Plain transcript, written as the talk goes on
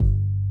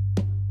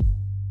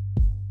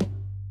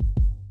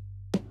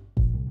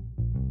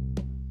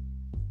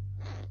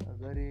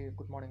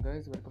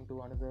morning, guys. Welcome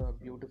to another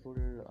beautiful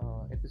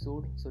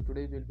episode. So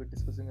today we'll be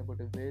discussing about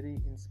a very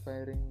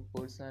inspiring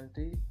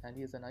personality, and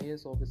he is an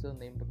IAS officer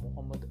named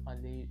Muhammad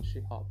Ali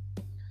Shihab.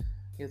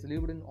 He has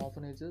lived in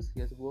orphanages. He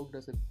has worked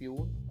as a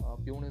peon.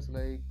 Peon is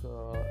like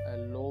a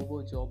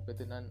lower job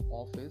within an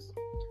office.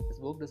 He has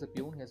worked as a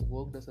peon. He has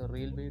worked as a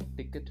railway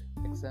ticket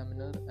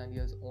examiner, and he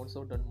has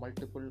also done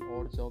multiple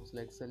odd jobs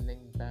like selling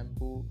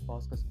bamboo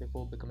baskets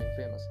before becoming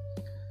famous.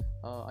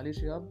 Ali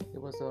Shihab, he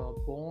was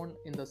born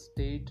in the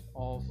state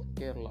of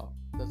Kerala,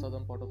 the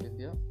southern part of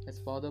India. His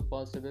father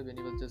passed away when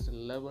he was just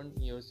 11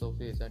 years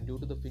of age, and due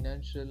to the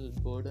financial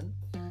burden,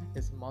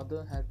 his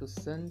mother had to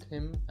send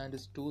him and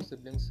his two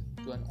siblings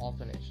to an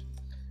orphanage.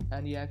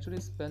 And he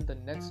actually spent the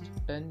next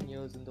 10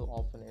 years in the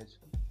orphanage.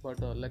 But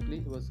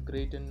luckily, he was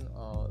great in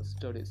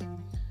studies.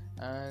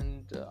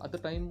 And at the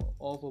time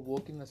of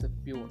working as a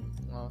peon,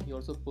 he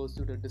also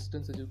pursued a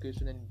distance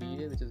education in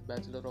BA, which is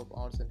Bachelor of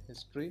Arts in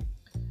History.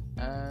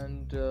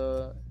 And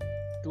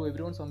to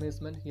everyone's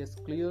amazement, he has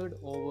cleared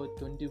over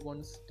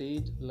 21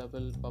 state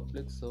level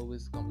public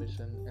service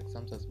commission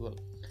exams as well.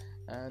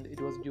 And it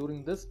was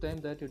during this time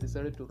that he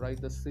decided to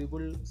write the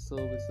civil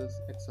services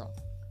exam.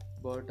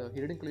 But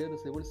he didn't clear the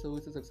civil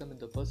services exam in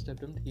the first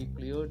attempt, he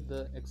cleared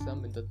the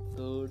exam in the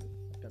third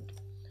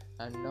attempt.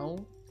 And now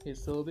he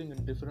is serving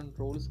in different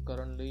roles,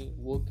 currently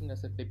working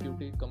as a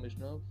deputy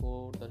commissioner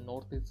for the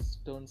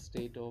northeastern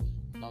state of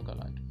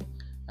Nagaland.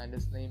 And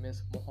his name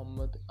is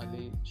Muhammad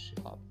Ali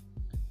Shihab.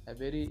 A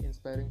very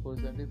inspiring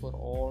personality for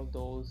all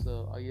those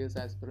IAS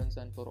aspirants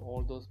and for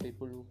all those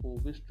people who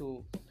wish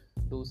to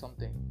do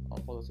something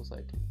for the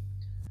society.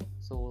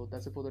 So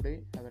that's it for the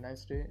day. Have a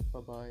nice day. Bye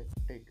bye.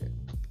 Take care.